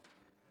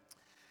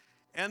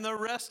And the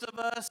rest of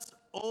us,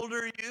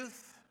 older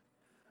youth,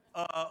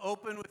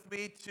 open with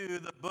me to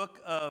the book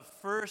of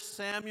 1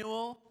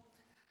 Samuel.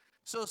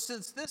 So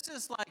since this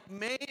is like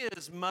May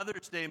is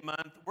Mother's Day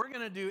month, we're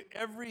going to do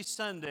every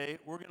Sunday,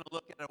 we're going to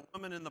look at a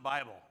woman in the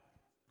Bible.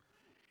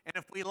 And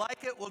if we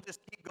like it, we'll just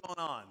keep going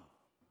on.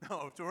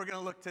 No, so we're going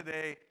to look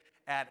today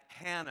at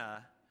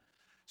Hannah.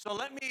 So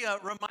let me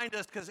remind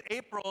us, because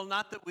April,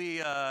 not that we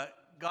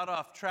got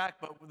off track,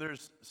 but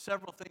there's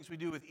several things we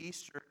do with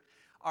Easter.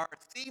 Our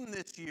theme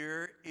this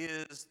year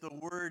is the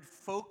word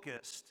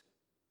focused.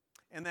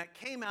 And that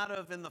came out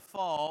of in the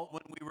fall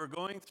when we were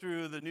going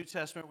through the New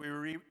Testament, we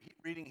were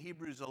reading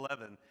Hebrews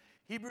 11.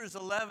 Hebrews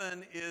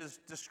 11 is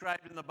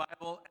described in the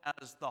Bible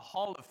as the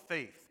hall of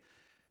faith.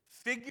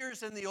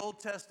 Figures in the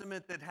Old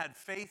Testament that had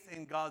faith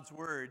in God's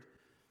word.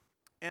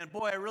 And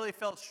boy, I really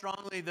felt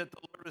strongly that the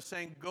Lord was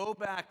saying, go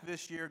back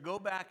this year, go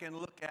back and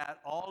look at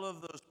all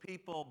of those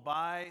people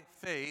by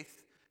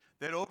faith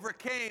that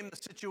overcame the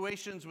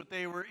situations that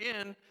they were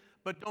in.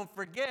 But don't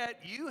forget,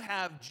 you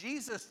have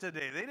Jesus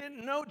today. They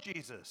didn't know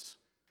Jesus.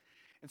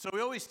 And so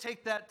we always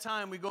take that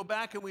time, we go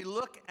back and we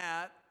look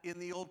at, in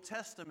the Old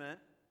Testament,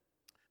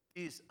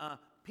 these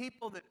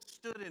people that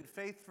stood in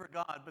faith for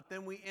God. But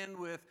then we end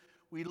with,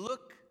 we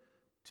look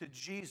to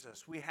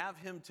Jesus. We have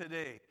him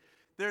today.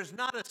 There's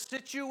not a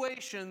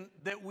situation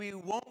that we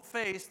won't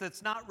face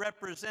that's not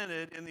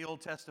represented in the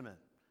Old Testament.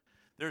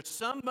 There's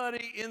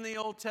somebody in the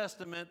Old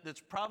Testament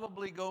that's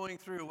probably going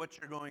through what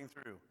you're going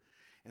through.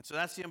 And so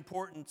that's the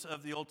importance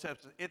of the Old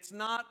Testament. It's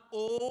not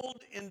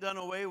old and done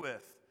away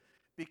with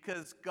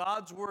because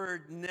God's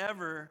word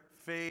never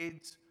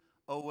fades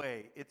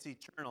away. It's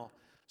eternal.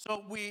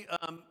 So we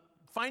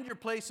find your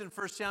place in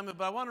 1 Samuel,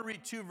 but I want to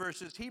read two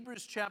verses.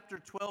 Hebrews chapter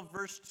 12,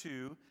 verse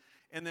 2,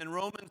 and then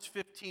Romans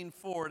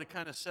 15:4 to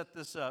kind of set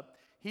this up.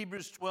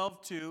 Hebrews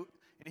 12:2,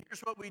 and here's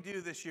what we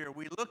do this year.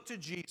 We look to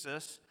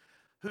Jesus,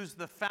 who's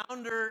the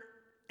founder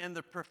and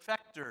the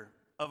perfecter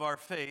of our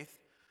faith,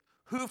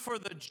 who for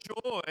the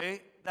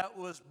joy that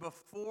was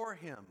before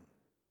him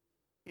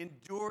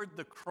endured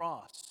the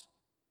cross,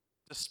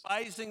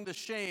 despising the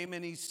shame,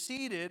 and he's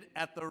seated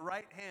at the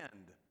right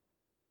hand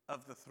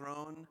of the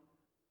throne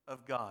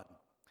of God.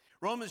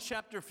 Romans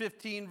chapter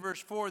 15, verse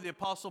 4, the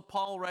Apostle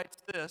Paul writes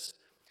this,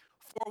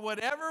 for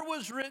whatever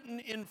was written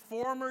in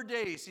former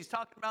days, he's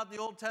talking about the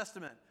Old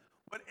Testament,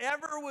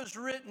 whatever was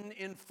written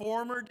in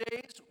former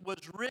days was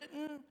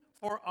written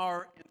for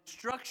our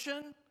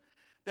instruction,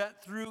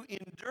 that through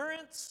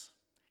endurance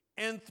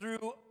and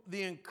through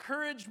the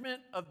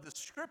encouragement of the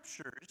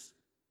Scriptures,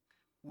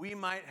 we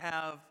might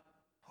have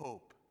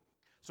hope.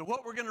 So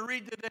what we're going to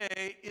read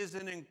today is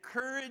an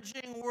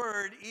encouraging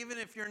word, even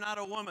if you're not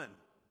a woman.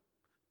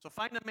 So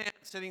find a man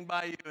sitting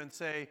by you and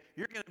say,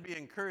 you're going to be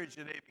encouraged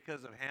today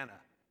because of Hannah.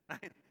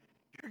 Right?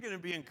 You're going to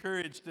be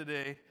encouraged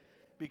today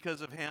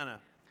because of Hannah.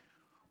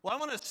 Well, I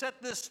want to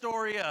set this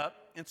story up,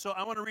 and so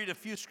I want to read a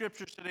few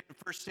scriptures today in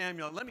 1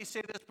 Samuel. Let me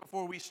say this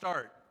before we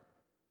start.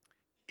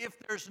 If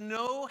there's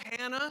no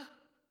Hannah,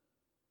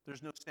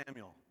 there's no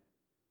Samuel.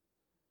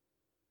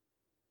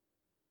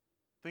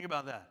 Think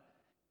about that.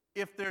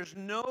 If there's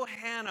no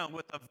Hannah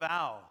with a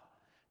vow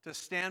to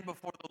stand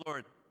before the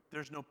Lord,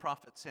 there's no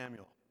prophet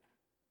Samuel.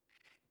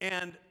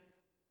 And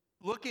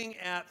looking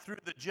at through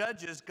the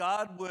judges,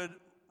 God would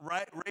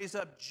raise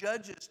up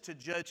judges to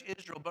judge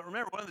Israel. But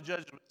remember, one of the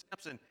judges was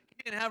Samson.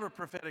 He didn't have a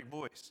prophetic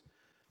voice.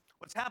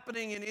 What's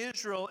happening in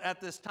Israel at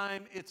this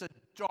time, it's a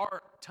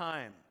dark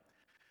time.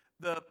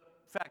 In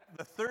fact,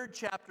 the third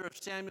chapter of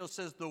Samuel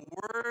says the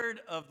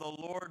word of the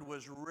Lord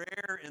was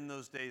rare in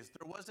those days.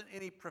 There wasn't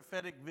any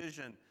prophetic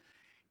vision.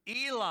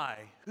 Eli,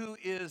 who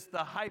is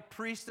the high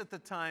priest at the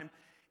time,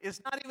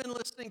 is not even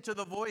listening to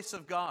the voice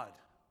of God.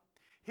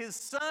 His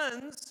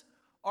sons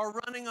are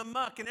running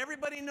amok, and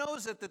everybody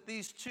knows it, that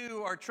these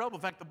two are trouble.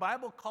 In fact, the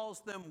Bible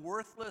calls them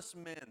worthless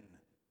men.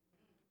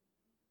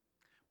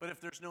 But if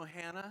there's no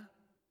Hannah,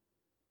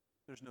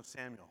 there's no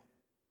Samuel.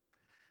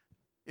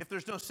 If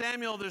there's no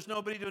Samuel, there's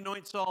nobody to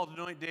anoint Saul, to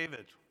anoint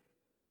David.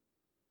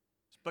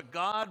 But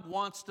God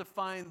wants to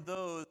find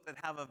those that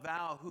have a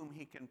vow whom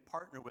he can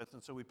partner with.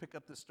 And so we pick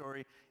up this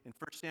story in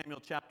 1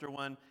 Samuel chapter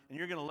 1, and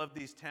you're going to love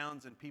these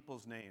towns and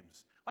people's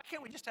names. Why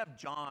can't we just have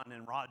John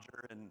and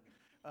Roger and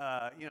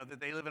that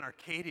they live in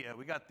Arcadia?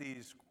 We got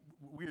these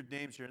weird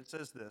names here. It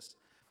says this.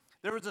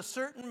 There was a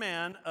certain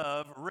man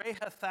of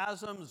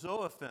Rehathazim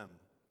Zophim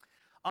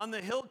on the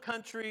hill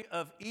country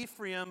of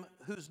Ephraim,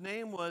 whose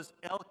name was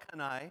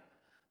Elkanah,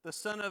 the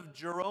son of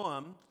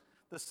Jeroham,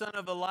 the son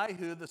of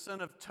Elihu, the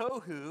son of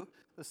Tohu,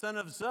 the son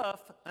of Zuph,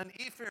 an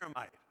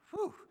Ephraimite.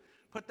 Whew.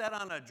 Put that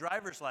on a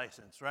driver's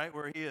license, right,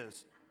 where he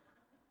is.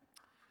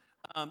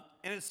 And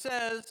it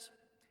says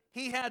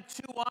he had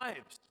two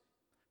wives.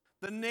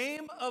 The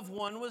name of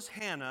one was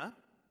Hannah,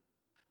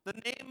 the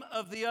name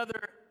of the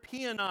other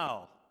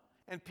Peniel.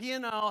 And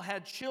Peniel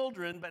had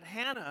children, but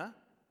Hannah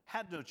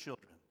had no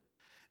children.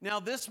 Now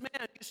this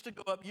man used to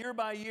go up year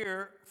by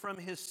year from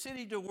his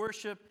city to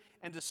worship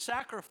and to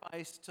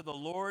sacrifice to the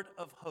Lord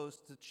of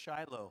hosts at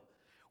Shiloh,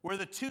 where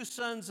the two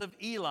sons of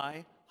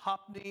Eli,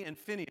 Hophni and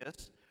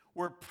Phinehas,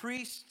 were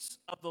priests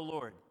of the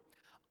Lord.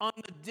 On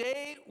the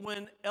day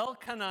when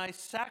Elkanah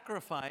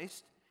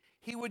sacrificed,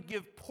 he would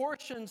give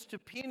portions to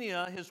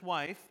Peninnah, his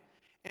wife,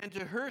 and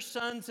to her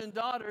sons and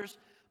daughters,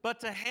 but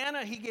to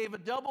Hannah he gave a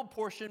double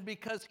portion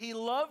because he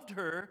loved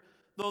her,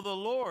 though the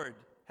Lord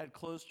had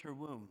closed her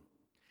womb.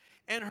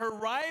 And her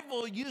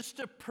rival used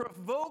to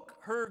provoke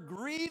her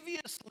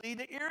grievously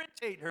to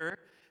irritate her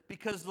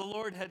because the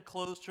Lord had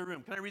closed her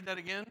womb. Can I read that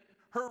again?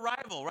 Her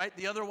rival, right,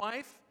 the other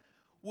wife,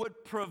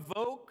 would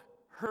provoke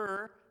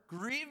her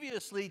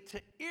grievously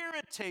to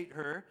irritate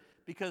her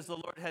because the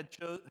Lord had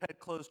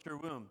closed her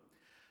womb.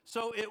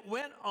 So it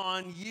went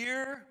on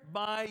year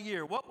by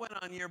year. What went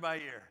on year by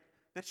year?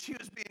 That she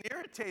was being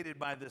irritated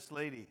by this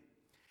lady.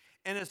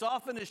 And as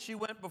often as she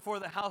went before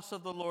the house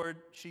of the Lord,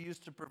 she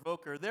used to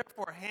provoke her.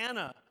 Therefore,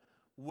 Hannah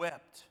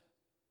wept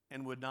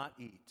and would not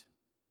eat.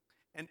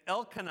 And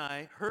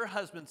Elkanah, her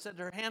husband, said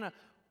to her, Hannah,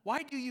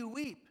 why do you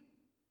weep?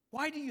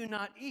 Why do you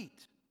not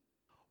eat?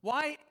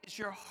 Why is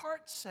your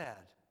heart sad?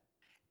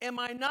 Am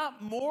I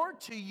not more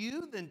to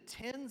you than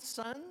 10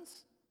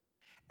 sons?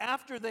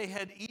 After they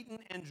had eaten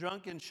and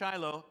drunk in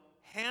Shiloh,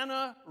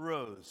 Hannah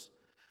rose.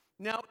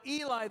 Now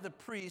Eli the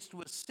priest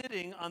was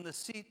sitting on the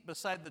seat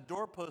beside the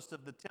doorpost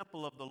of the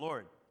temple of the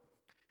Lord.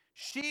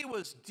 She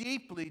was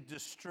deeply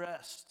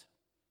distressed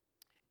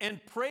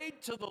and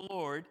prayed to the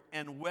Lord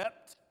and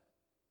wept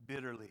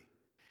bitterly.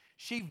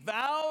 She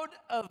vowed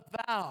a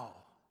vow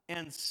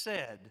and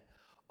said,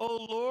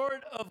 O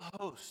Lord of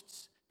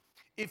hosts,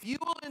 if you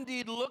will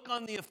indeed look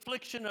on the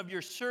affliction of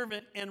your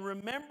servant and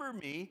remember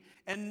me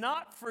and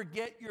not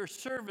forget your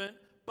servant,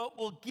 but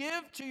will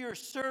give to your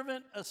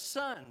servant a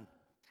son,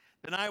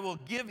 then I will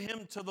give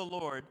him to the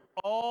Lord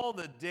all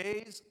the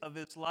days of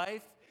his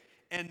life,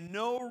 and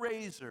no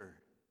razor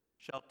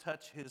shall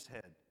touch his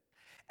head.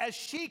 As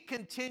she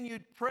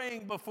continued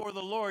praying before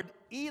the Lord,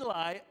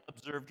 Eli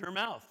observed her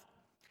mouth.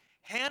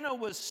 Hannah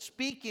was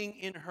speaking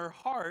in her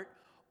heart,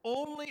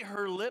 only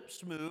her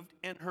lips moved,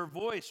 and her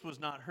voice was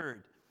not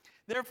heard.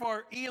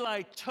 Therefore,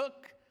 Eli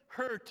took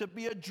her to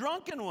be a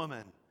drunken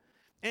woman.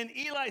 And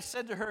Eli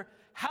said to her,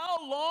 how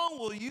long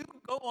will you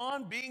go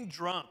on being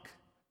drunk?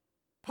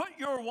 Put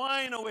your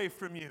wine away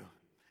from you.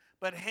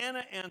 But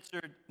Hannah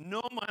answered,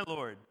 no, my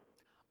Lord,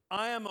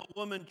 I am a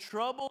woman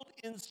troubled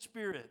in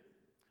spirit.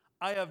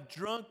 I have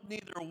drunk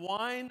neither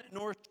wine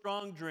nor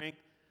strong drink,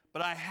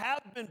 but I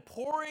have been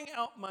pouring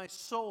out my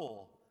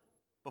soul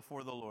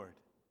before the Lord.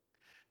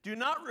 Do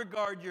not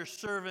regard your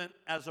servant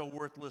as a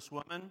worthless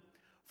woman,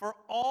 for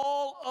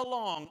all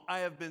along I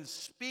have been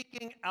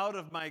speaking out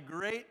of my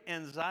great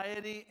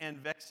anxiety and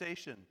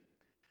vexation.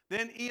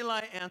 Then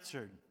Eli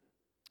answered,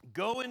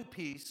 go in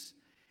peace,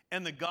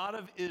 and the God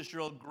of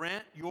Israel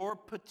grant your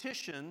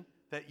petition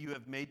that you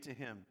have made to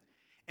him.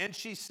 And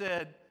she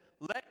said,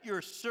 let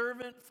your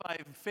servant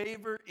find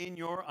favor in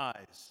your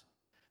eyes.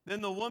 Then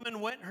the woman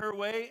went her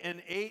way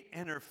and ate,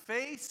 and her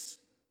face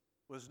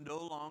was no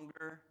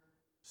longer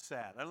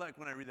sad. I like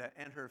when I read that.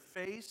 And her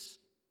face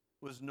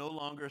was no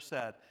longer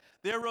sad.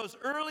 They arose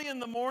early in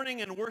the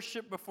morning and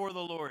worshiped before the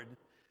Lord.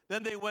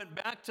 Then they went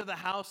back to the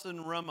house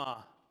in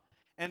Ramah.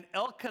 And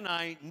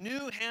Elkanah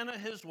knew Hannah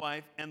his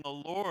wife, and the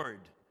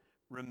Lord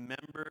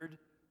remembered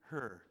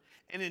her.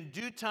 And in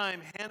due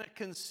time Hannah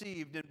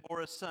conceived and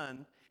bore a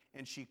son,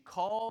 and she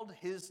called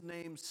his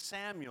name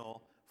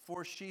Samuel,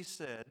 for she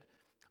said,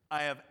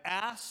 I have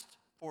asked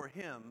for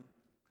him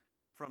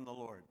from the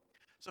Lord.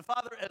 So,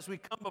 Father, as we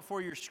come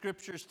before your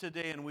scriptures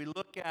today and we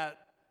look at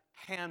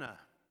Hannah,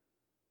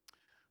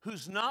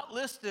 who's not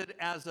listed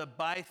as a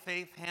by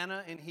faith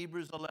Hannah in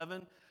Hebrews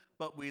 11,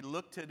 but we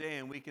look today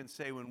and we can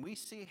say when we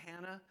see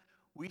Hannah,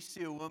 we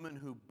see a woman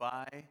who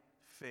by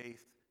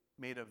faith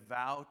made a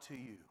vow to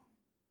you,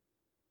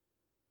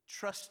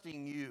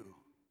 trusting you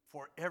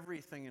for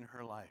everything in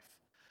her life.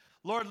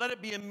 Lord, let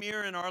it be a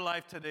mirror in our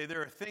life today.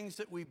 There are things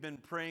that we've been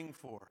praying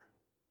for.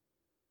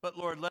 But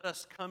Lord, let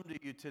us come to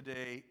you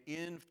today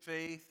in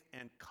faith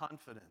and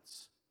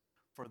confidence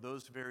for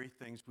those very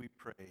things we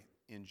pray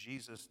in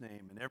Jesus'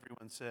 name. And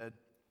everyone said,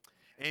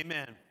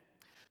 amen.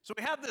 So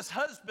we have this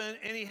husband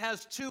and he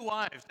has 2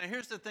 wives. Now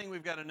here's the thing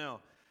we've got to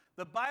know.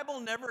 The Bible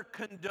never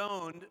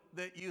condoned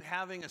that you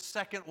having a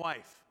second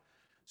wife.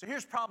 So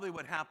here's probably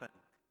what happened.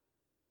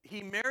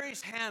 He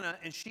marries Hannah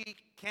and she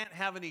can't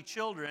have any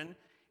children.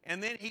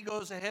 And then he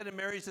goes ahead and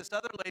marries this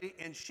other lady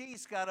and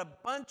she's got a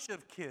bunch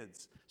of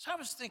kids. So I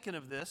was thinking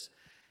of this.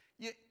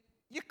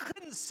 You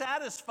couldn't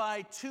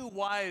satisfy 2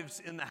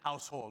 wives in the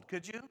household,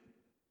 could you?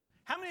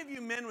 How many of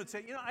you men would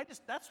say,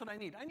 that's what I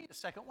need. I need a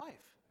second wife.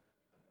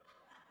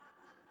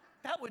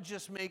 That would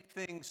just make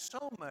things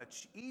so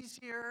much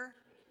easier.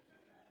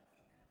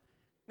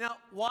 Now,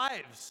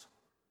 wives,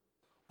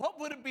 what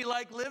would it be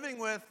like living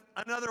with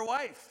another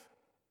wife?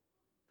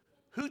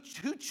 Who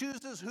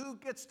chooses who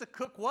gets to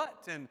cook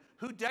what and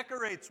who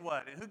decorates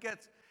what and who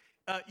gets,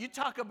 you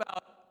talk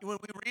about, when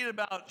we read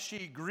about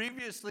she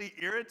grievously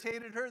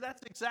irritated her,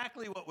 that's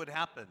exactly what would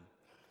happen.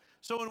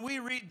 So when we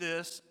read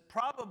this,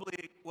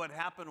 probably what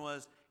happened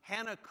was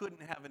Hannah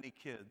couldn't have any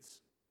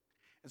kids.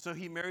 And so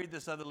he married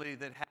this other lady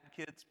that had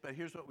kids, but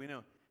here's what we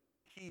know.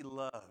 he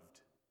loved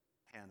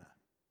Hannah.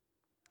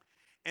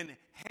 And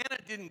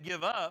Hannah didn't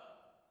give up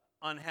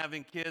on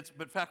having kids,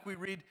 but in fact, we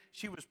read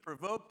she was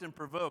provoked and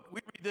provoked.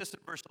 We read this in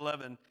verse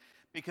 11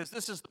 because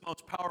this is the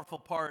most powerful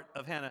part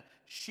of Hannah.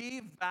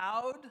 She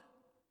vowed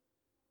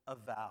a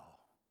vow.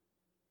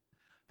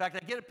 In fact,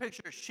 I get a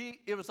picture.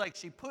 It was like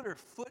she put her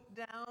foot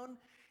down,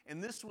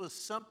 and this was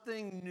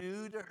something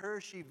new to her.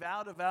 She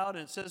vowed a vow, and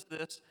it says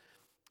this,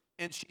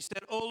 and she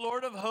said, O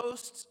Lord of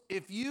hosts,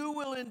 if you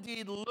will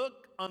indeed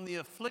look on the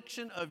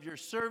affliction of your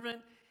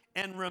servant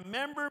and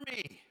remember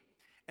me,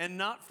 and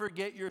not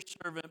forget your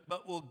servant,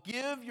 but will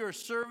give your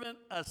servant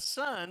a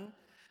son,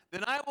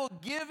 then I will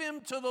give him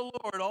to the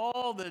Lord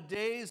all the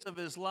days of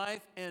his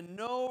life, and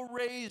no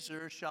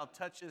razor shall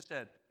touch his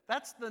head.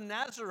 That's the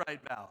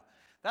Nazirite vow.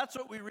 That's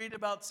what we read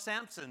about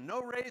Samson.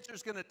 No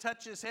razor's going to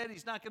touch his head.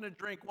 He's not going to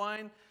drink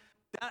wine.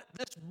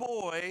 This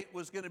boy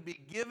was going to be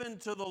given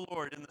to the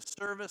Lord in the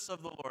service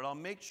of the Lord. I'll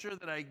make sure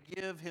that I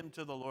give him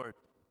to the Lord.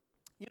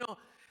 You know,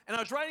 and I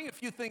was writing a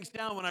few things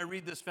down when I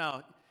read this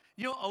vow.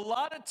 You know, a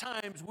lot of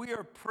times we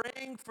are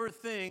praying for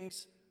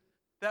things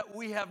that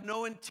we have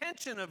no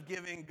intention of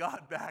giving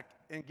God back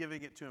and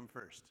giving it to him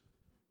first.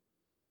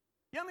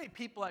 You know how many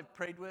people I've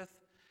prayed with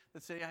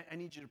that say, I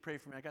need you to pray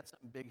for me. I got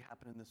something big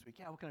happening this week.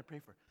 Yeah, what can I pray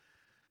for?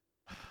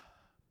 I'm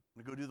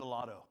going to go do the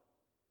lotto.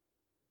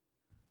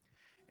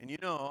 And you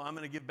know, I'm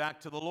going to give back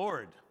to the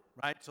Lord,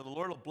 right? So the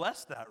Lord will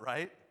bless that,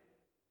 right?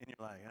 And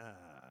you're like,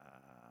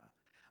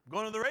 I'm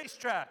going to the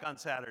racetrack on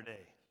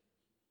Saturday.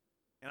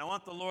 And I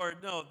want the Lord,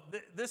 no,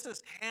 this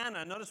is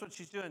Hannah. Notice what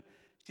she's doing.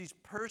 She's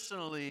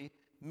personally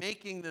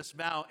making this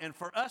vow. And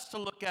for us to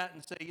look at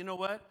and say, you know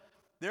what?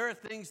 There are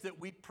things that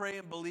we pray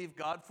and believe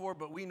God for,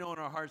 but we know in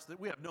our hearts that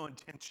we have no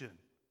intention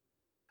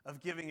of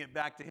giving it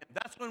back to him.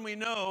 That's when we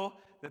know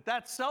that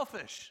that's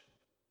selfish.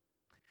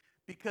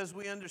 Because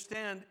we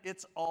understand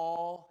it's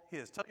all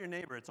his. Tell your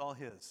neighbor it's all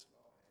his.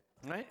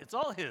 Right? It's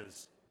all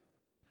his.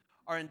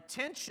 Our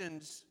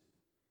intentions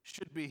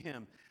should be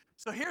him.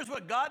 So here's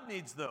what God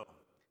needs, though.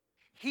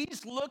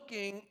 He's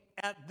looking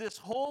at this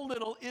whole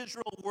little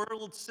Israel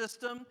world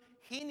system.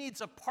 He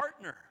needs a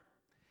partner.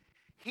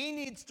 He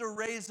needs to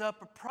raise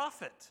up a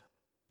prophet.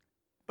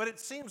 But it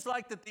seems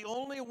like that the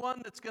only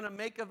one that's going to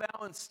make a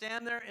vow and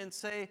stand there and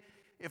say,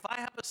 if I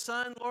have a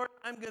son, Lord,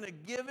 I'm going to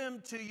give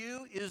him to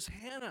you, is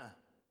Hannah.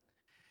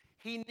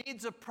 He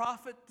needs a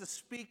prophet to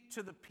speak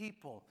to the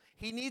people.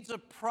 He needs a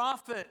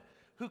prophet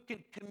who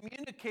can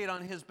communicate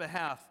on his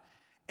behalf.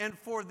 And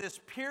for this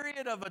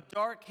period of a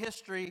dark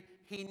history,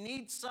 he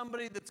needs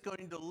somebody that's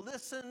going to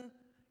listen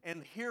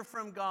and hear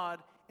from God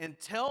and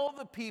tell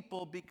the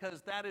people,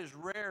 because that is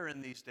rare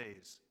in these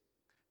days.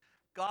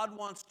 God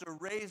wants to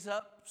raise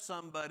up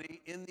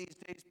somebody in these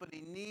days, but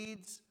he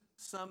needs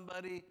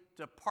somebody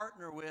to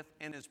partner with.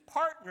 And his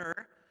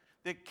partner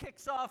that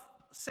kicks off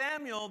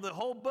Samuel, the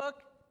whole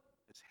book,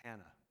 is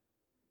Hannah,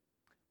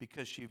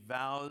 because she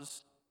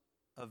vows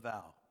a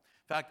vow.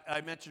 In fact, I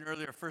mentioned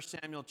earlier, 1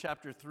 Samuel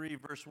chapter 3,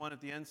 verse 1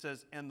 at the end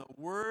says, and the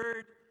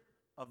word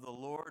of the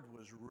Lord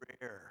was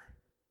rare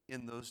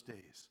in those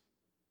days.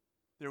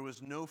 There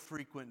was no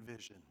frequent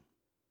vision.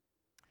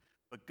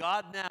 But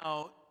God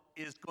now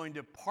is going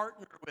to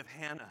partner with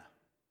Hannah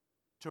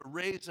to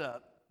raise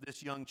up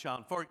this young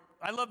child. For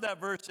I love that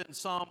verse in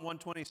Psalm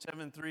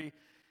 127:3.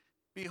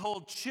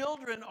 Behold,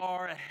 children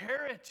are a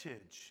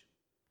heritage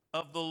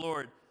of the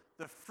Lord.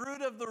 The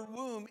fruit of the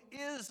womb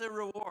is a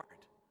reward.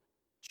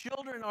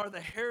 Children are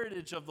the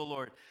heritage of the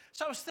Lord.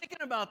 So I was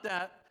thinking about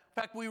that.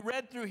 In fact, we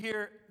read through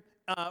here,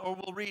 or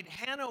we'll read,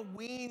 Hannah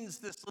weans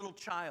this little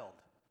child.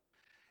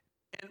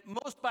 And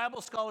most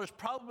Bible scholars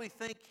probably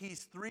think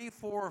he's 3,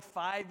 4, or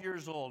 5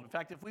 years old. In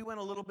fact, if we went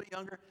a little bit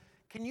younger,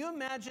 can you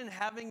imagine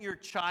having your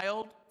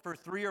child for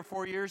 3 or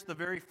 4 years, the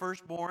very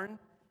firstborn,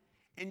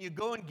 and you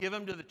go and give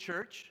him to the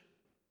church?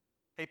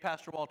 Hey,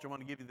 Pastor Walter, I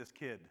want to give you this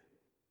kid.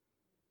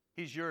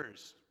 He's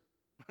yours.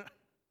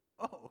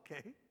 Oh,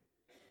 okay.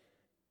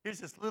 Here's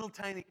this little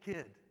tiny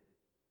kid.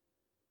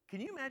 Can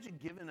you imagine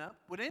giving up?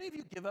 Would any of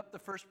you give up the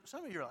first?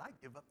 Some of you are like,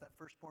 I'd give up that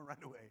firstborn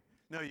right away.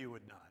 No, you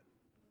would not.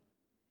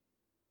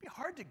 It'd be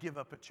hard to give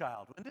up a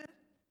child, wouldn't it?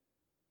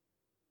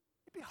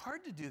 It'd be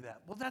hard to do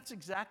that. Well, that's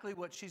exactly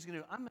what she's going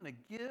to do. I'm going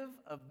to give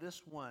of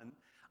this one.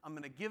 I'm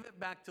going to give it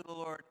back to the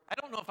Lord. I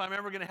don't know if I'm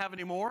ever going to have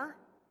any more,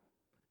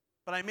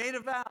 but I made a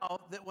vow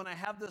that when I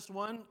have this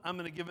one, I'm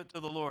going to give it to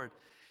the Lord.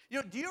 You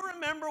know, do you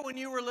remember when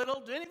you were little?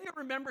 Do any of you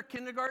remember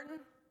kindergarten?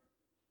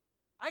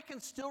 I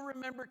can still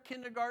remember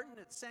kindergarten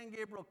at San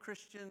Gabriel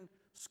Christian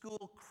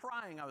School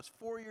crying. I was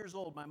 4 years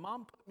old. My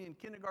mom put me in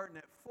kindergarten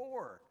at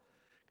 4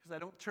 because I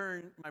don't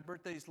turn, my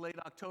birthday's late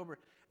October.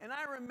 And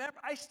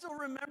I still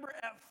remember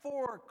at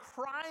 4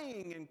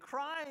 crying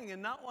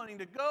and not wanting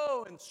to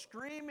go and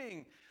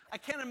screaming. I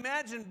can't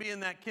imagine being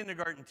that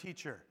kindergarten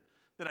teacher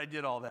that I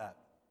did all that.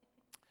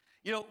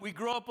 You know, we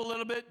grow up a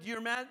little bit.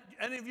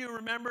 Any of you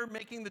remember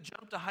making the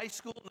jump to high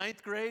school,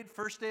 9th grade,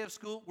 first day of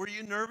school? Were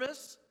you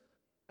nervous?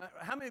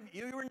 How many of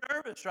you were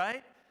nervous,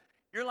 right?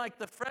 You're like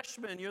the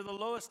freshman. You're the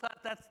lowest.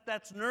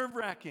 That's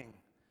nerve-wracking.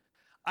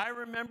 I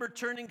remember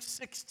turning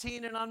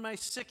 16, and on my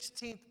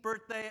 16th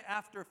birthday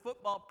after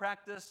football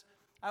practice,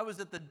 I was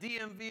at the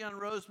DMV on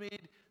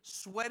Rosemead,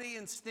 sweaty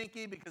and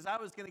stinky because I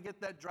was going to get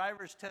that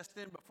driver's test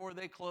in before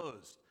they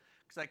closed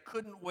because I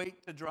couldn't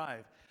wait to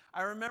drive.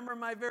 I remember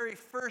my very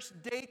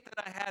first date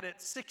that I had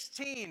at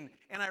 16,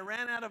 and I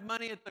ran out of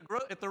money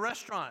at the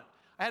restaurant.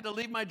 I had to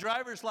leave my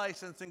driver's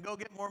license and go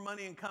get more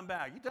money and come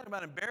back. You talk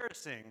about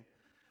embarrassing.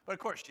 But of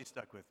course, she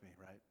stuck with me,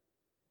 right?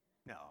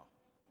 No.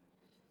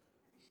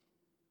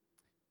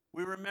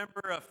 We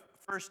remember a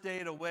first day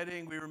at a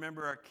wedding. We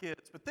remember our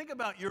kids. But think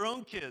about your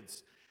own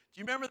kids.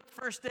 Do you remember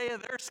the first day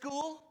of their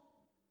school?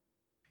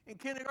 In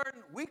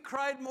kindergarten, we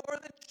cried more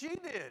than she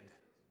did.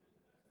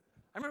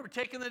 I remember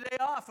taking the day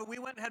off, and we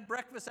went and had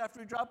breakfast after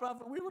we dropped off,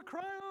 and we were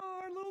crying,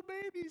 oh, our little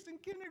babies in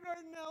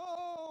kindergarten now,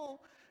 oh,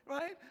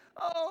 right?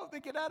 Oh,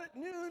 they get out at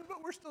noon,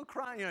 but we're still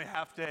crying,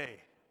 half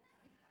day.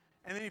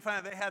 And then you find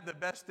out they had the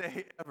best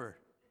day ever.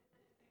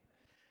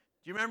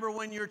 Do you remember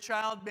when your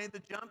child made the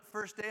jump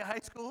first day of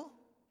high school?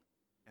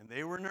 And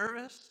they were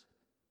nervous,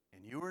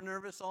 and you were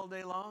nervous all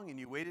day long, and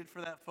you waited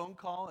for that phone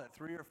call at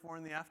 3 or 4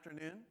 in the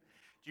afternoon?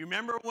 Do you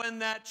remember when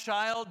that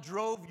child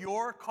drove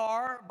your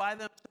car by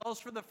themselves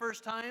for the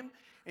first time,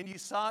 and you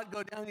saw it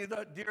go down, and you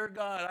thought, dear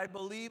God, I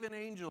believe in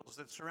angels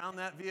that surround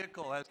that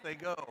vehicle as they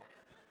go,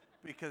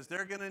 because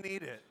they're going to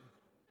need it.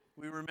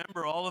 We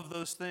remember all of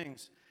those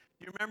things.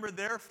 Do you remember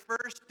their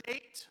first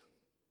date?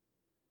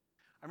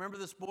 I remember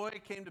this boy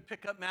came to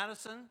pick up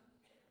Madison,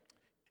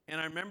 and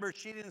I remember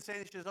she didn't say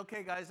anything. She says,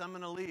 okay, guys, I'm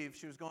going to leave.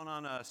 She was going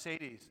on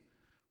Sadie's.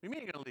 What do you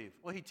mean you're going to leave?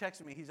 Well, he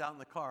texted me. He's out in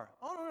the car.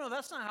 Oh, no,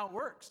 that's not how it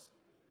works.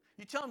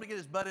 You tell him to get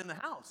his butt in the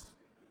house.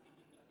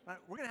 Right?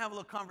 We're going to have a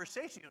little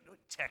conversation. You don't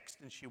text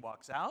and she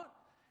walks out.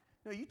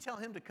 No, you tell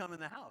him to come in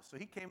the house. So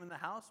he came in the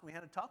house, and we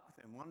had a talk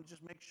with him. We wanted to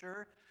just make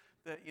sure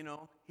that,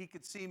 he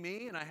could see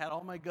me, and I had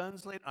all my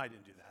guns laid. I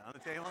didn't do that. I'm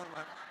going to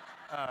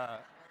tell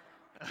you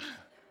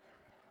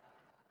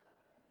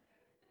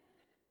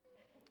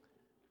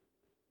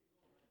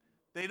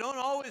They don't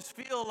always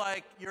feel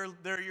like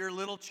they're your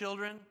little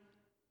children,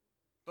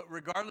 but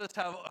regardless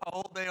how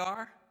old they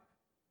are,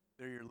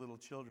 they're your little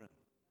children.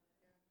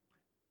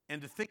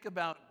 And to think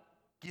about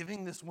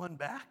giving this one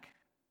back,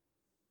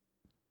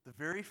 the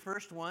very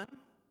first one.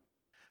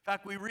 In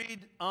fact, we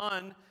read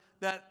on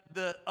that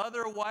the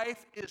other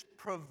wife is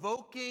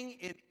provoking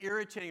and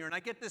irritating her. And I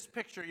get this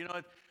picture,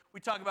 we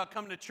talk about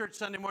coming to church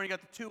Sunday morning, you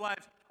got the two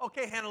wives.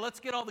 Okay, Hannah, let's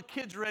get all the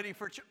kids ready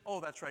for church. Oh,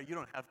 that's right, you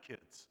don't have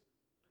kids.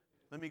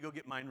 Let me go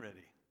get mine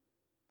ready.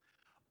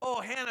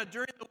 Oh, Hannah,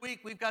 during the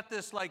week, we've got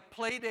this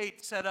play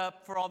date set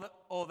up for all the,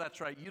 oh,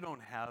 that's right, you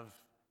don't have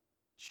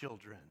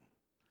children.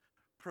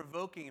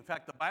 Provoking. In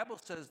fact, the Bible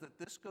says that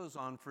this goes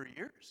on for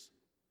years.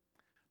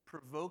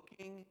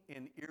 Provoking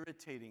and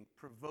irritating.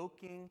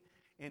 Provoking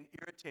and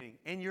irritating.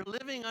 And you're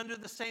living under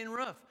the same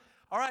roof.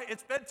 All right,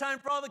 it's bedtime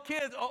for all the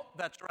kids. Oh,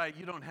 that's right,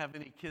 you don't have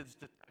any kids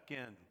to tuck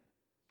in.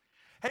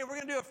 Hey, we're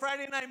going to do a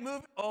Friday night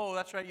movie. Oh,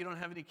 that's right, you don't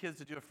have any kids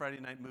to do a Friday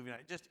night movie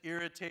night. Just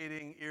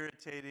irritating,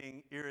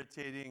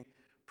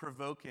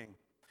 provoking.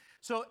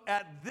 So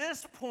at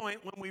this point,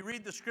 when we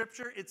read the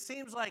scripture, it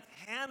seems like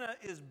Hannah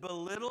is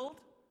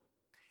belittled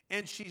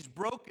and she's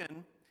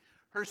broken.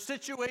 Her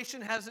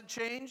situation hasn't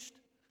changed.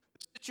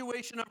 The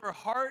situation of her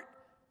heart,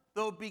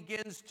 though,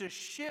 begins to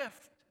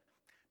shift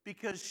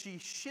because she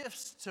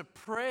shifts to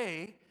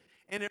pray,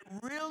 and it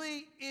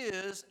really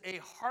is a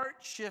heart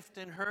shift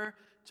in her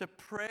to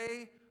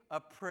pray a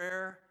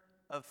prayer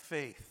of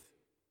faith.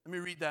 Let me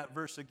read that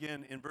verse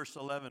again in verse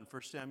 11,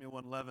 1 Samuel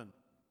 1:11.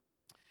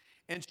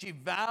 And she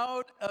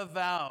vowed a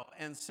vow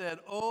and said,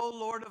 O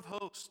Lord of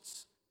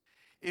hosts,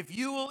 if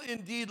you will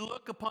indeed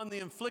look upon the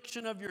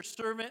affliction of your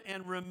servant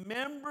and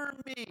remember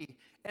me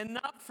and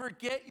not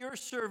forget your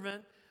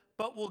servant,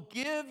 but will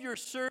give your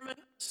servant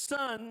a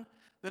son,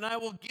 then I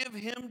will give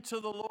him to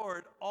the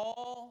Lord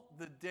all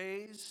the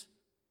days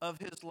of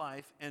his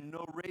life, and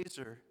no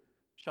razor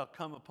shall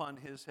come upon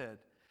his head.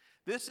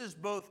 This is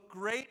both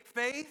great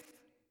faith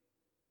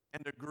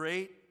and a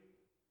great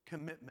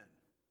commitment.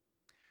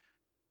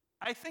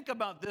 I think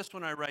about this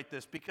when I write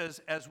this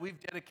because as we've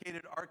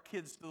dedicated our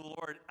kids to the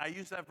Lord, I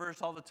use that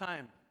verse all the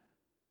time.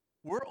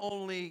 We're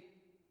only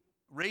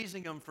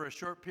raising them for a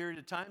short period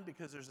of time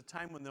because there's a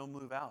time when they'll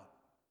move out.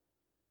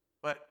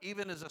 But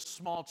even as a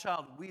small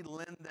child, we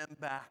lend them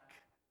back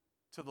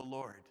to the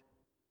Lord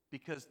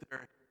because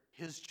they're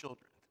his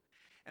children.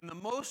 And the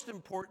most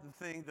important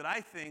thing that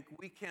I think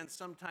we can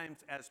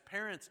sometimes as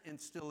parents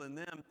instill in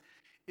them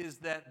is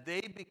that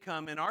they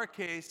become, in our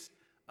case,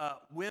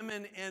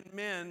 women and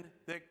men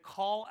that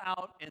call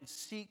out and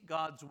seek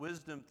God's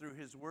wisdom through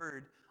his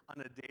word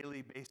on a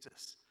daily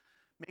basis,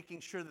 making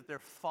sure that they're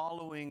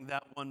following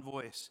that one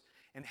voice.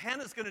 And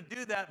Hannah's going to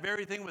do that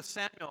very thing with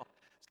Samuel.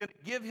 It's going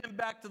to give him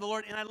back to the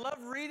Lord. And I love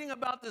reading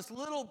about this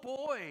little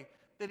boy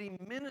that he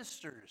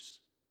ministers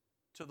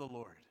to the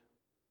Lord.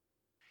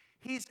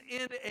 He's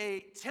in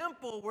a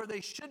temple where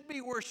they should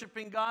be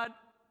worshiping God,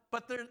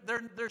 but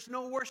there's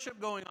no worship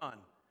going on.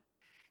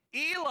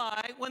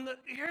 Eli,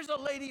 here's a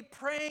lady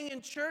praying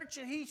in church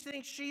and he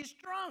thinks she's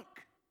drunk.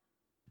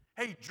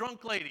 Hey,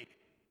 drunk lady,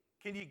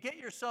 can you get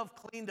yourself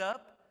cleaned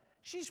up?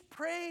 She's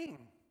praying.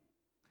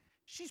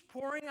 She's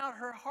pouring out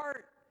her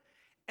heart.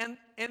 And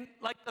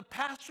like the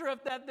pastor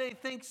of that day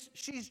thinks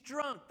she's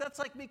drunk. That's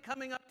like me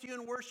coming up to you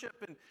in worship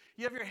and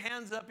you have your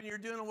hands up and you're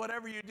doing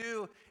whatever you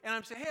do. And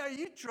I'm saying, hey, are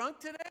you drunk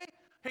today?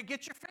 Hey,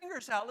 get your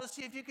fingers out. Let's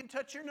see if you can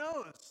touch your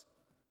nose.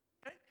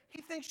 Okay?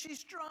 He thinks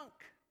she's drunk.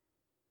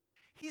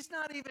 He's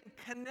not even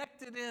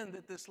connected in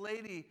that this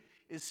lady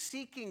is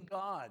seeking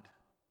God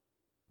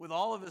with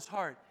all of his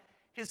heart.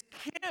 His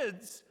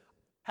kids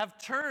have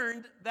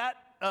turned that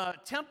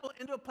temple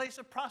into a place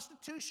of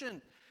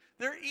prostitution.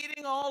 They're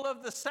eating all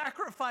of the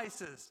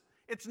sacrifices.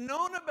 It's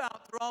known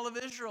about through all of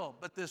Israel.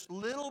 But this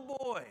little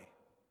boy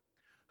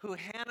who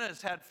Hannah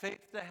has had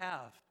faith to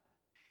have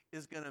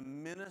is going to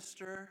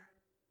minister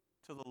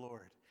to the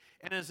Lord.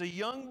 And as a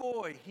young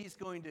boy, he's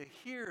going to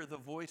hear the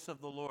voice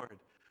of the Lord.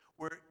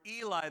 Where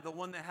Eli, the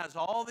one that has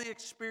all the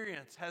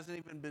experience, hasn't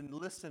even been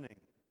listening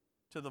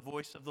to the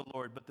voice of the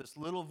Lord. But this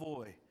little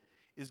boy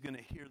is going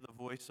to hear the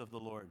voice of the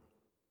Lord.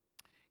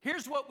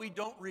 Here's what we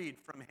don't read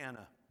from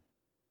Hannah.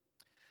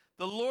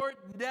 The Lord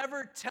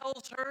never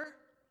tells her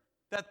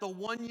that the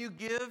one you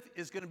give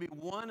is going to be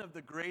one of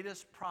the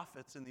greatest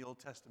prophets in the Old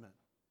Testament.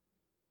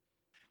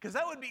 Because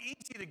that would be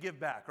easy to give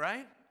back,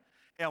 right?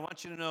 Hey, I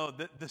want you to know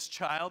that this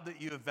child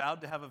that you have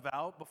vowed to have a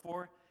vow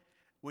before,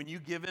 when you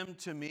give him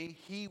to me,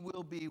 he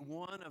will be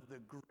one of the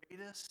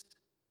greatest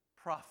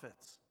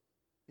prophets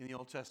in the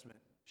Old Testament.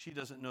 She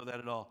doesn't know that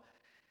at all.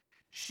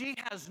 She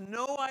has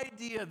no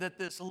idea that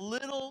this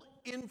little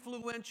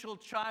influential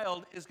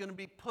child is going to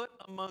be put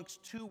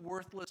amongst two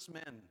worthless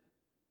men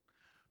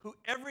who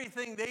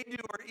everything they do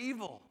are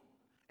evil.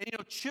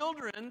 And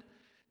children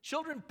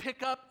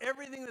pick up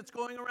everything that's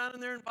going around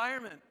in their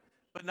environment,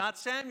 but not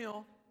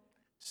Samuel.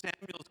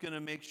 Samuel's going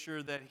to make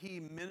sure that he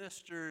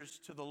ministers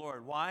to the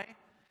Lord. Why?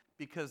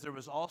 Because there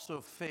was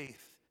also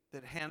faith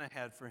that Hannah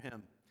had for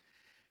him.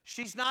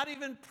 She's not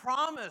even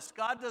promised.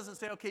 God doesn't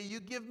say, okay,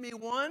 you give me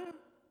one,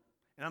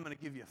 and I'm going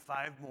to give you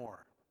 5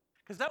 more.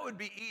 Because that would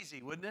be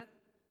easy, wouldn't it?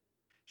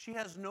 She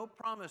has no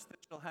promise that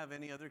she'll have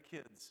any other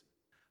kids.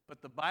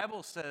 But the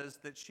Bible says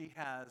that she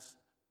has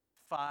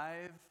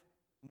 5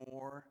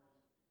 more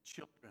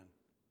children.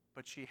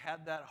 But she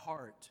had that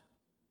heart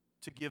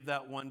to give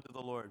that one to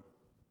the Lord.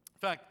 In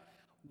fact,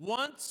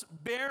 once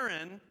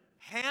barren,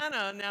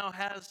 Hannah now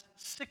has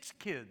 6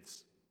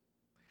 kids.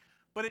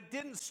 But it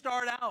didn't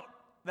start out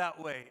that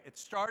way. It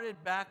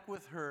started back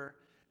with her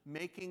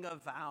making a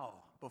vow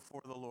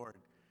before the Lord,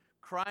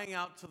 crying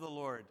out to the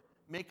Lord,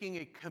 making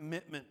a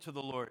commitment to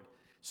the Lord.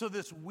 So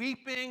this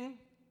weeping,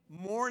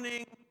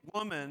 mourning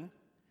woman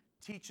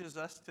teaches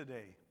us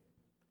today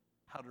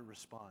how to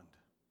respond.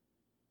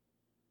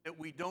 That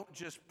we don't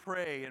just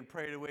pray and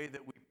pray the way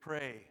that we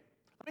pray.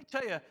 Let me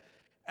tell you,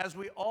 as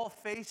we all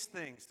face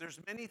things, there's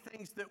many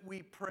things that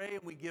we pray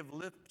and we give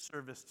lip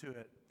service to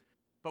it.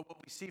 But what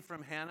we see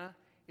from Hannah,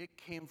 it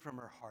came from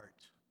her heart.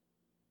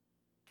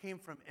 Came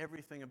from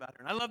everything about her.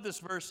 And I love this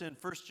verse in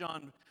 1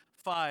 John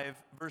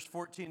 5, verse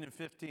 14 and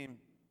 15.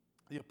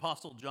 The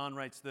Apostle John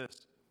writes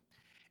this.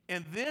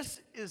 And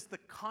this is the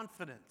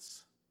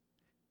confidence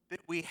that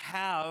we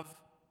have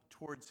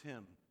towards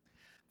him.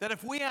 That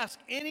if we ask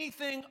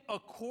anything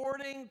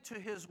according to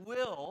his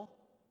will,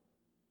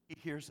 he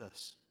hears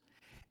us.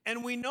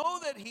 And we know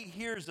that he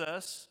hears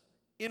us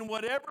in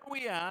whatever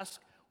we ask.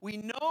 We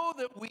know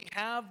that we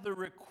have the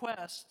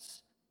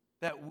requests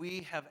that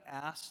we have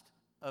asked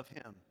of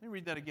him. Let me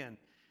read that again.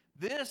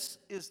 This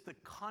is the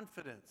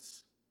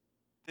confidence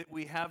that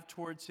we have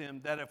towards him,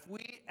 that if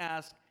we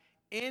ask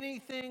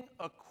anything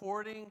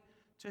according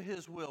to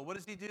his will, what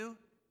does he do?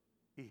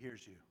 He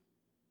hears you.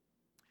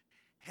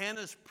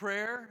 Hannah's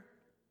prayer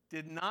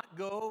did not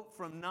go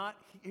from not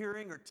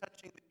hearing or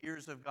touching the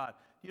ears of God.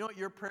 You know what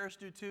your prayers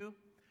do too?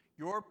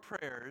 Your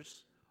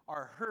prayers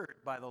are heard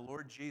by the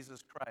Lord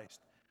Jesus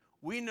Christ.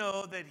 We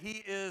know that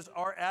he is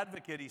our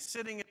advocate. He's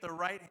sitting at the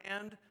right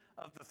hand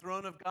of the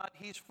throne of God.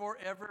 He's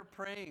forever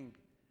praying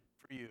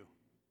for you.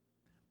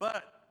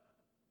 But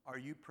are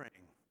you praying?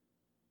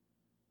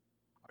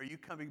 Are you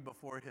coming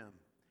before him?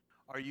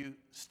 Are you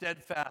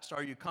steadfast?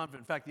 Are you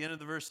confident? In fact, the end of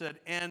the verse said,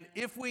 and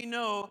if we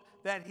know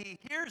that he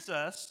hears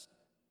us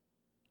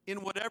in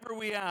whatever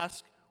we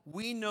ask,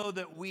 we know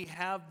that we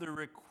have the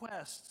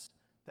requests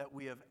that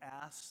we have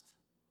asked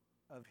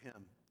of him.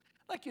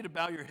 I'd like you to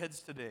bow your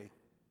heads today.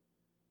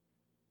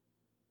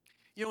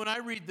 When I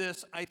read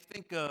this, I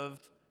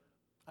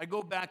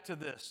go back to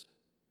this.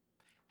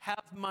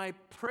 Have my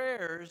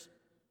prayers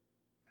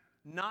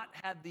not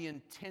had the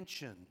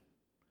intention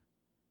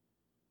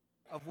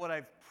of what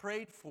I've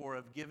prayed for,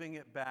 of giving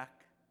it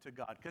back to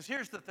God? Because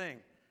here's the thing.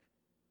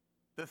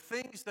 The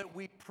things that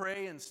we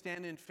pray and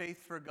stand in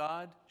faith for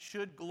God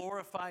should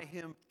glorify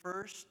him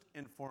first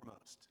and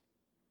foremost.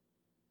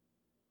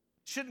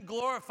 It shouldn't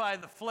glorify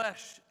the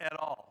flesh at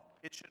all.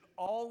 It should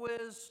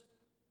always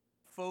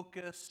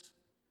focus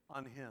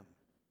on him.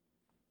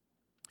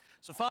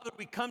 So, Father,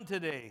 we come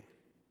today.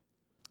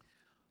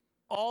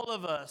 All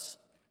of us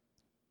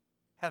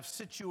have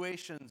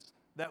situations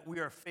that we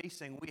are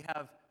facing. We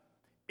have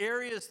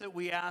areas that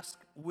we ask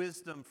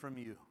wisdom from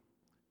you.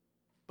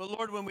 But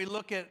Lord, when we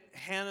look at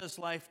Hannah's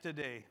life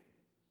today,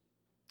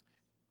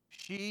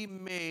 she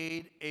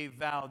made a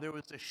vow. There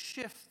was a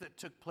shift that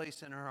took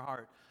place in her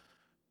heart.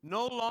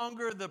 No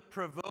longer the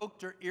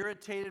provoked or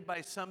irritated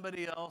by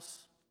somebody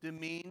else,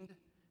 demeaned.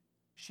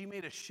 She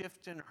made a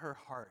shift in her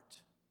heart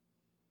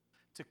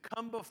to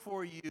come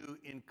before you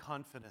in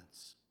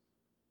confidence.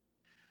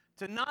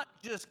 To not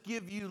just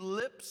give you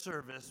lip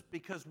service,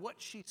 because what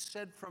she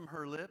said from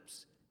her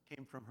lips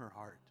came from her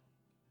heart.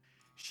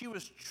 She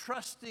was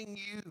trusting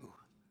you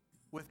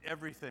with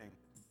everything.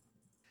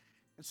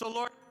 And so,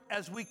 Lord,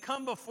 as we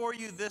come before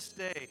you this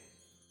day,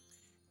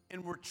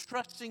 and we're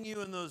trusting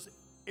you in those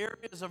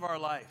areas of our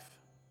life,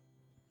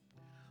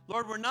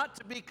 Lord, we're not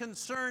to be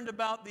concerned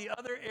about the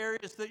other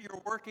areas that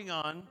you're working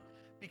on,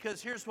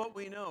 because here's what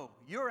we know.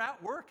 You're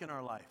at work in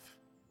our life.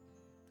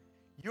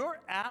 You're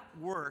at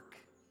work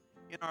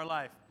in our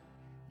life.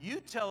 You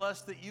tell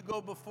us that you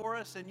go before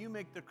us and you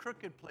make the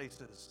crooked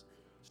places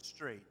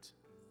straight.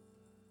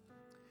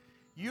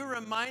 You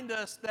remind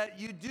us that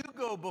you do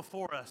go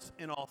before us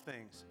in all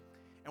things.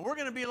 And we're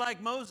going to be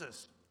like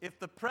Moses. If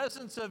the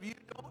presence of you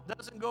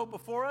doesn't go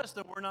before us,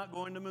 then we're not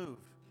going to move.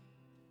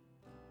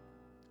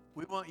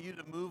 We want you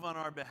to move on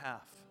our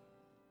behalf.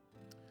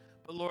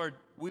 But Lord,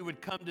 we would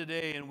come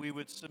today and we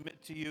would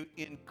submit to you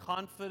in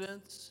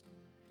confidence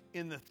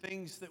in the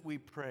things that we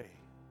pray.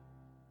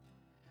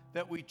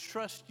 That we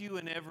trust you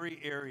in every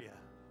area.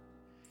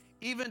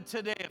 Even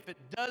today, if it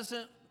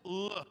doesn't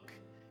look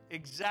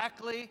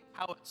exactly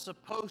how it's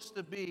supposed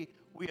to be,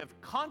 we have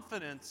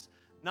confidence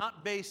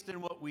not based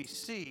in what we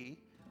see.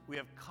 We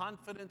have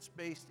confidence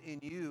based in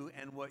you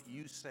and what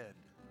you said.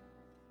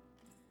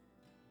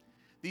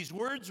 These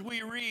words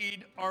we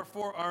read are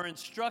for our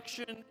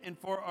instruction and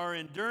for our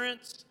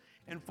endurance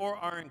and for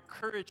our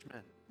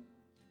encouragement.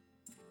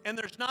 And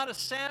there's not a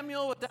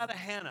Samuel without a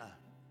Hannah.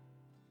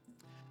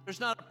 There's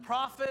not a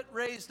prophet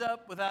raised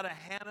up without a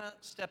Hannah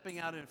stepping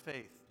out in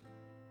faith.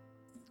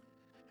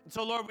 And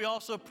so, Lord, we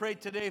also pray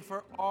today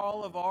for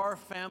all of our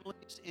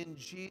families in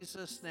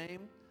Jesus'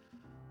 name.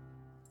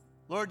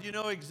 Lord, you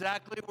know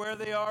exactly where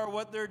they are,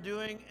 what they're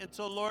doing. And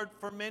so, Lord,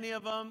 for many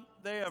of them,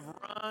 they have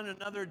run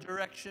another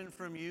direction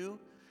from you.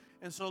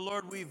 And so,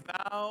 Lord, we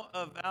vow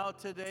a vow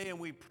today and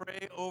we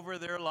pray over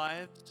their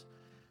lives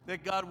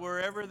that, God,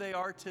 wherever they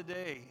are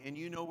today, and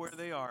you know where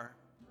they are,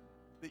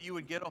 that you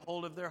would get a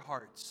hold of their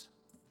hearts.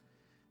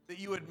 That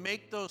you would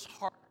make those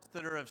hearts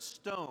that are of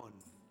stone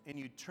and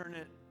you turn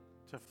it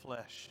to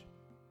flesh.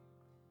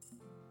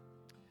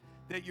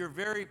 That your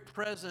very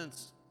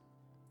presence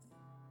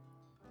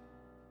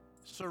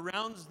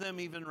surrounds them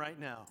even right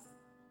now.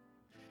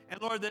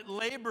 And Lord, that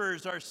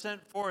laborers are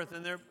sent forth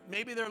and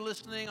maybe they're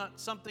listening on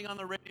something on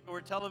the radio or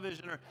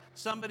television or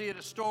somebody at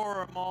a store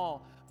or a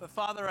mall. But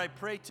Father, I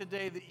pray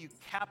today that you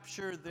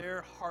capture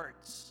their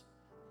hearts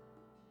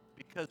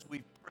because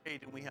we've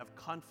prayed and we have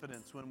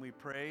confidence when we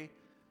pray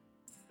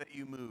that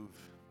you move.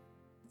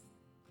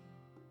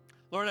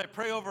 Lord, I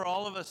pray over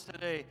all of us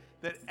today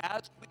that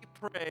as we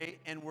pray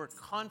and we're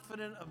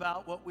confident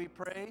about what we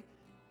pray,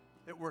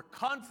 that we're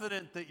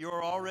confident that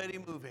you're already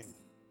moving.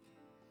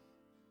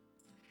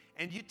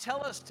 And you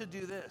tell us to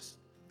do this,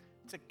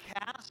 to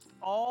cast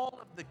all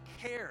of the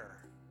care.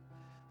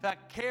 In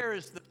fact, care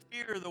is the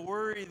fear, the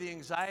worry, the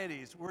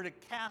anxieties. We're to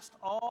cast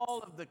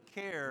all of the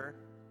care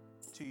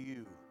to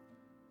you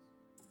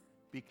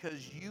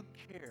because you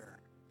care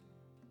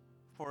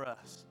for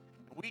us.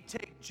 We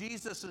take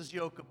Jesus'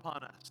 yoke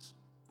upon us.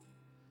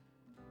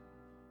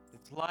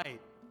 It's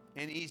light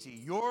and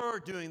easy. You're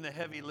doing the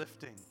heavy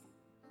lifting.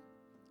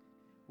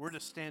 We're to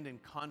stand in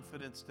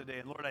confidence today.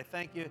 And Lord, I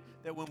thank you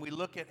that when we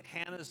look at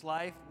Hannah's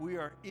life, we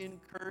are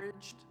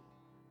encouraged.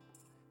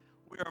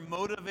 We are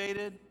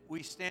motivated.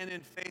 We stand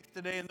in faith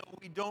today. And though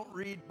we don't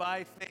read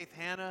by faith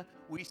Hannah,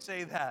 we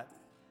say that.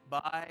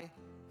 By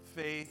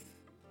faith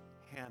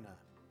Hannah.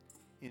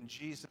 In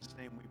Jesus'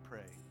 name we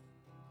pray.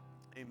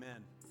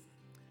 Amen.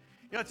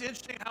 You know, it's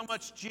interesting how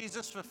much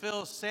Jesus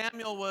fulfills.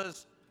 Samuel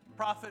was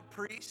prophet,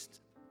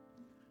 priest.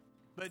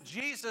 But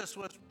Jesus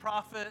was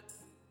prophet,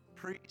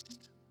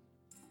 priest,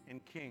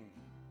 and king.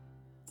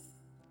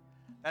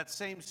 That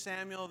same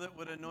Samuel that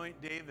would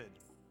anoint David,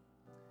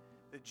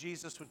 that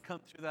Jesus would come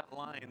through that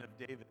line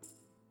of David.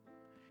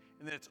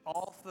 And that it's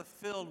all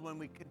fulfilled when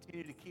we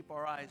continue to keep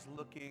our eyes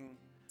looking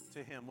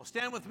to him. Well,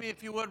 stand with me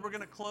if you would. We're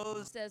going to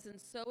close. It says, and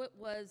so it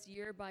was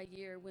year by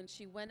year when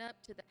she went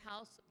up to the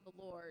house of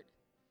the Lord.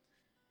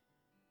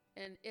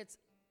 And it's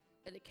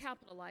a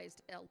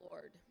capitalized L,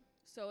 Lord.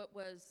 So it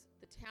was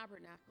the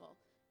tabernacle.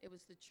 It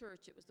was the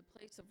church. It was the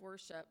place of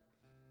worship.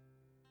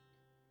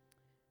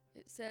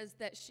 It says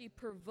that she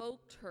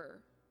provoked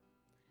her.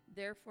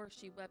 Therefore,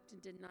 she wept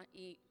and did not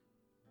eat.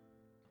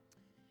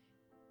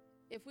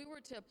 If we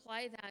were to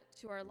apply that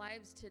to our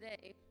lives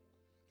today,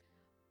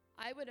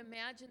 I would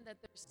imagine that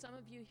there's some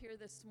of you here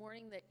this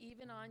morning that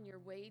even on your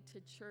way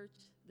to church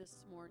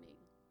this morning,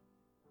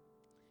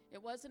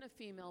 it wasn't a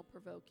female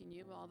provoking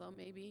you, although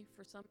maybe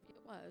for some of you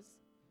it was.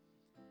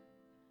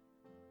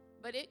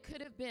 But it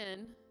could have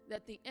been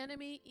that the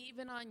enemy,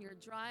 even on your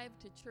drive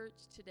to church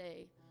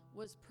today,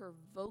 was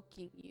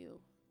provoking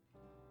you,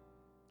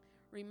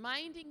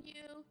 reminding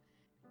you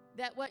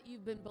that what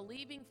you've been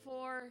believing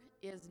for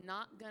is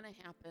not going to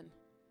happen,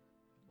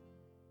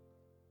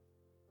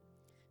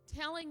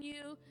 telling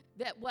you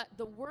that what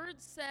the Word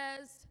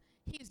says,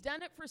 He's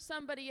done it for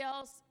somebody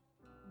else,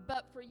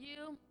 but for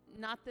you,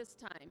 not this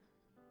time.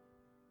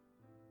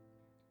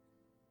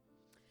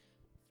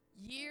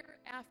 Year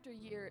after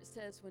year, it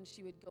says when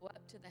she would go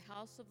up to the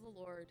house of the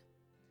Lord,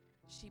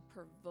 she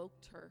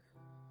provoked her,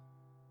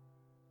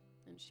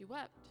 and she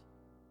wept.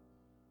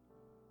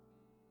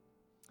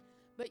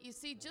 But you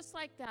see, just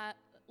like that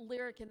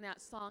lyric in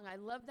that song, I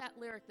love that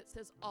lyric that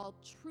says, all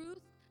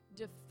truth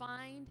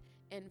defined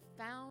and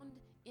found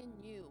in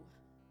you.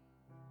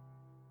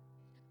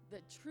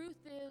 The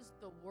truth is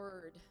the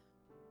Word.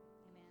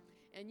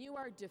 Amen. And you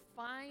are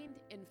defined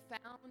and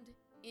found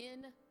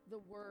in the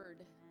Word.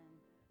 Amen.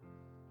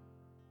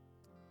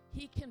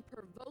 He can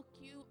provoke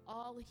you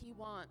all he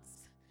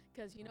wants,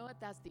 because you know what?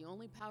 That's the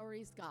only power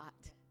he's got,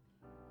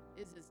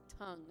 is his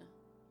tongue.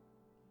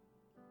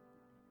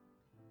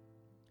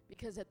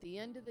 Because at the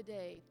end of the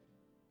day,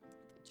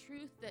 the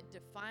truth that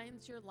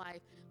defines your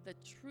life, the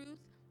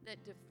truth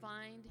that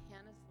defined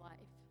Hannah's life,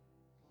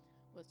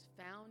 was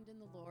found in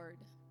the Lord.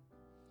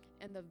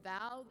 And the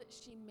vow that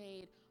she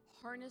made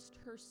harnessed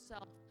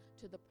herself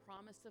to the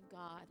promise of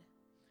God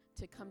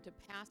to come to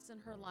pass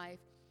in her life,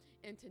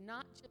 and to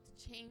not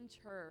just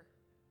change her,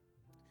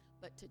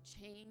 but to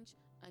change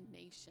a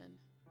nation.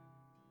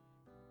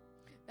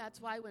 That's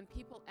why when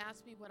people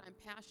ask me what I'm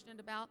passionate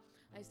about,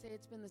 I say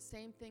it's been the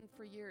same thing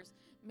for years,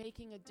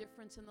 making a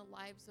difference in the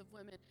lives of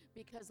women,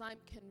 because I'm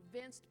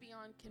convinced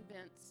beyond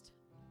convinced,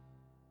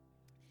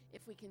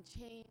 if we can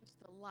change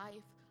the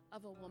life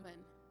of a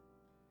woman,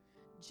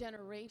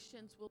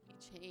 generations will be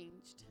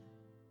changed,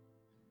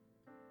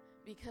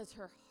 because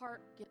her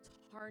heart gets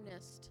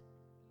harnessed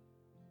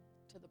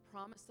to the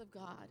promise of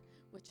God,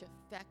 which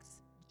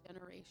affects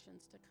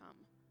generations to come.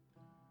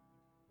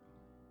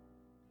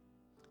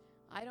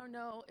 I don't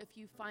know if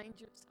you find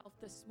yourself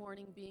this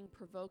morning being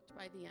provoked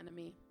by the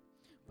enemy,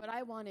 but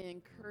I want to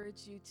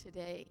encourage you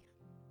today.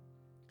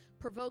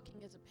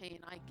 Provoking is a pain,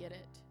 I get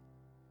it.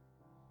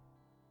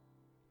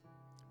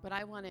 But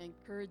I want to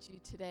encourage you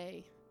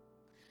today.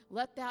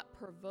 Let that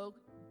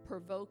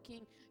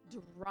provoking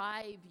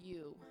drive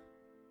you,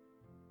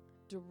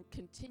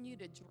 continue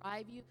to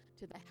drive you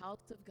to the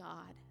house of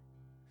God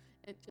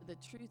and to the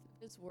truth of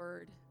His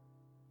Word,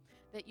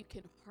 that you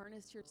can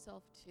harness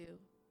yourself to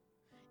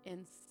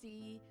and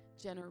see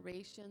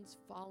generations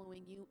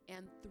following you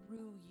and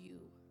through you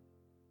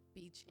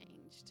be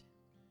changed.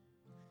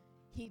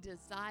 He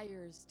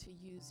desires to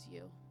use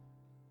you.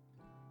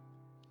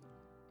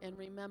 And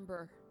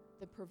remember,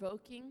 the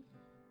provoking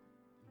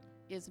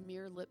is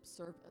mere lip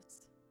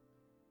service.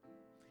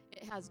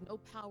 It has no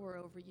power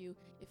over you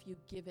if you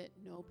give it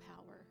no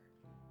power.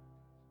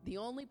 The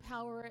only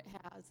power it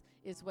has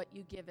is what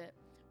you give it,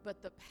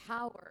 but the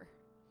power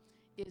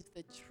is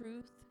the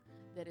truth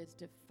that is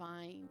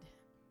defined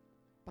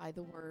by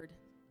the Word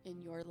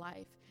in your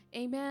life.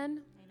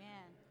 Amen?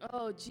 Amen.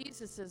 Oh,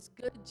 Jesus is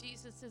good.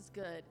 Jesus is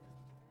good.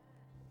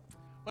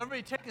 Well,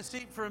 everybody take a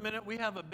seat for a minute. We have a